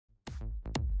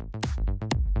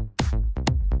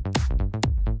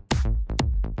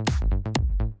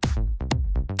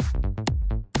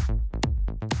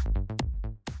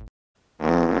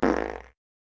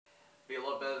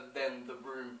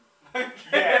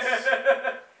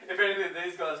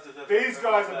These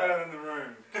guys are better than The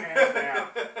Room, hands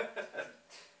down.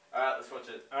 Alright, let's watch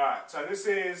it. Alright, so this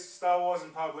is Star Wars in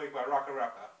Public by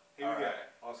RackaRacka. Here we go.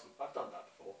 Awesome. I've done that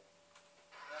before.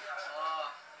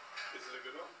 Is it a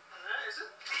good one? Is it?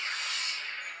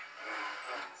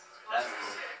 That's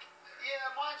cool.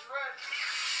 Yeah, mine's red.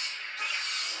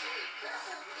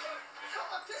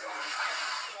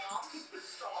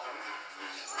 Stop.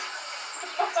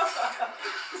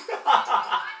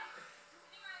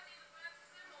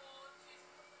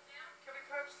 Can we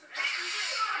purchase it?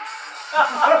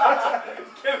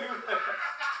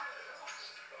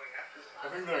 I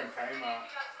think they're in Kmart.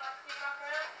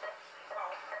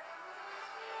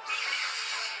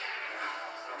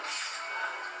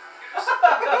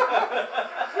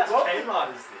 What Kmart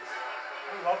is this?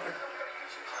 I love the...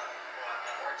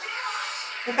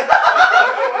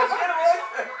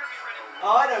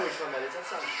 Oh, I know which one that is. That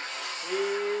sounds...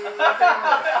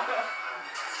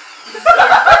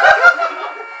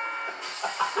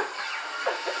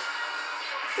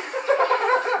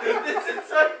 This is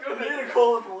so good. We need to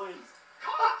call the police.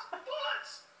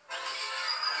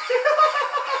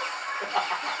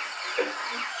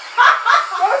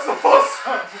 That's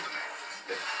awesome!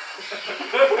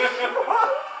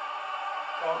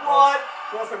 What? Of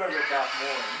course they're gonna get that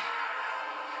morning.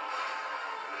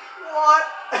 What?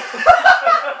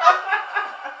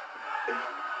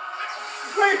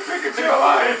 Leave Pikachu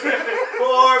alone!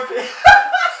 Poor Pikachu.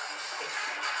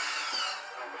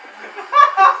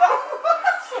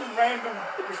 Some random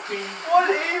bikini. What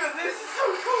even? This is so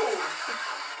cool.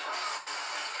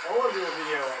 I want to do a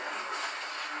video like this.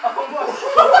 Oh my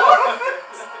god.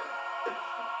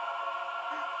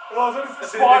 Oh, so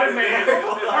it's Spider-Man.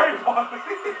 Harry Potter.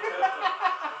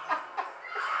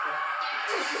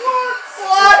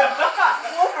 What?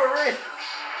 Wolverine.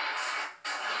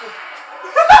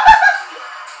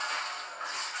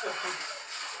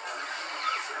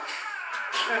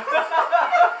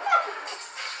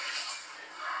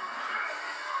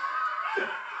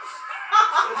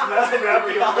 That's about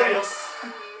the face.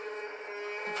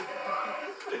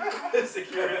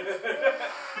 Security.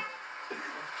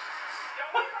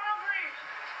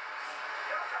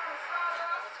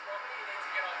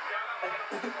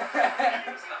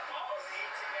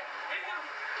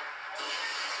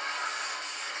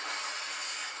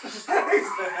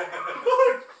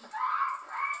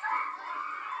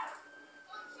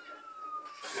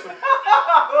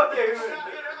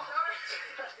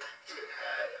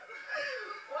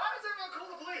 Why does everyone call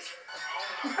the police?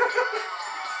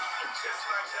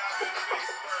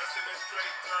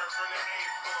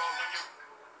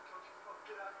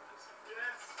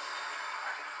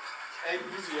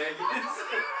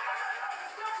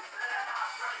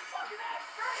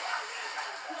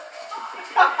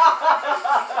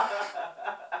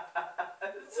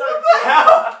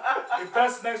 If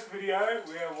that's the next video,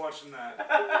 we are watching that.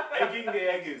 Egging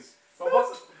the Eggers. But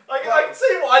what's... I can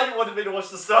see why you wanted me to watch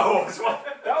the Star Wars one.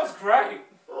 That was great.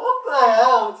 What the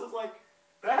hell? It's just like...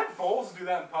 They had balls to do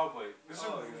that in public. This is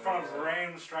in front of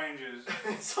random strangers.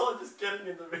 It's all just getting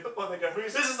in the middle when they go,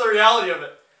 this is the reality of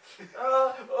it.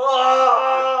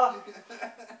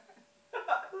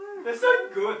 They're so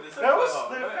good. They're so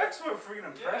The effects were freaking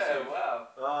impressive. Yeah, wow.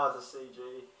 Oh, the CG.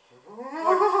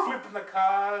 Like flipping the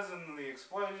cars and the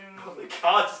explosions. The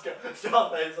car just goes,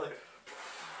 John, it's like...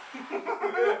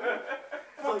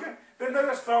 Fucking, then they're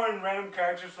just throwing random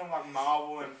characters from like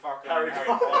Marvel and fucking Harry Harry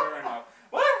Potter and like,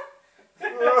 what?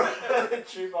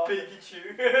 Pikachu.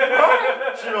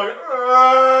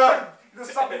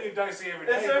 There's something you don't see every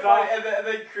day. It's so funny, and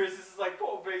then Chris is like,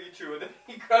 poor Pikachu, and then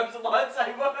he grabs a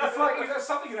lightsaber. It's like, that's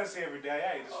something you don't see every day,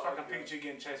 eh? Just fucking Pikachu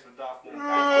getting chased with Darth Maul.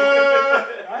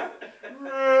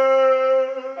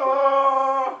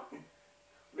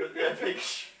 Yeah,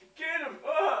 Pikachu. Get him!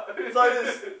 It's like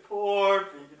this poor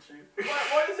Pikachu.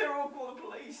 Why does everyone call the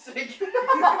police? I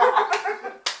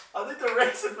think the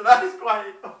reason for that is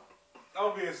quite...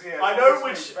 Obvious, yeah. I know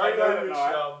which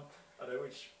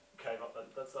came up.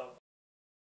 That's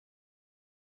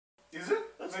Is it?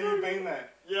 That's So you've been there?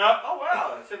 Yeah. Oh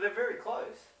wow! So they're very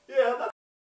close. Yeah. That's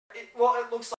it. Well, it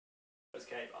looks like it's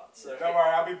Kmart. So Don't worry,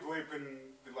 I'll be bleeping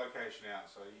the location out,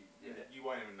 so you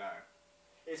won't even know.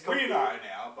 it's We know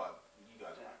now, but you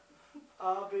guys won't.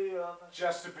 I'll be.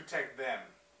 Just to protect them.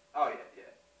 Oh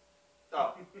yeah.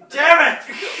 Oh, damn it!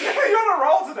 You're on a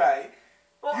roll today.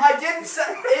 Well, I didn't say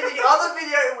in the other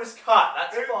video. It was cut.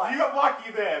 That's fine. You got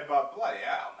lucky there, but bloody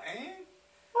hell, man.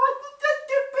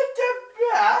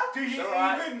 Do you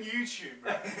even YouTube,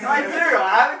 bro? I do. I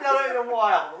haven't done it in a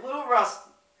while. I'm a little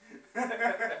rusty.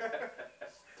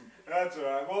 That's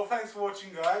alright. Well, thanks for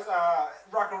watching, guys.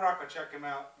 RackaRacka, check him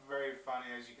out. Very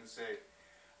funny, as you can see.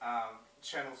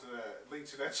 Channel to the link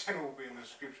to that channel will be in the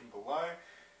description below.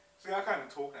 See, I can't even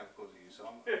talk now because of you, so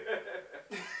I'm.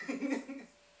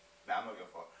 Nah, I'm not gonna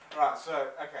fight. Alright, so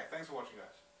okay, thanks for watching,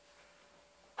 guys.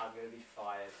 I'm gonna be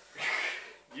fired.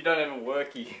 You don't even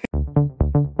work here.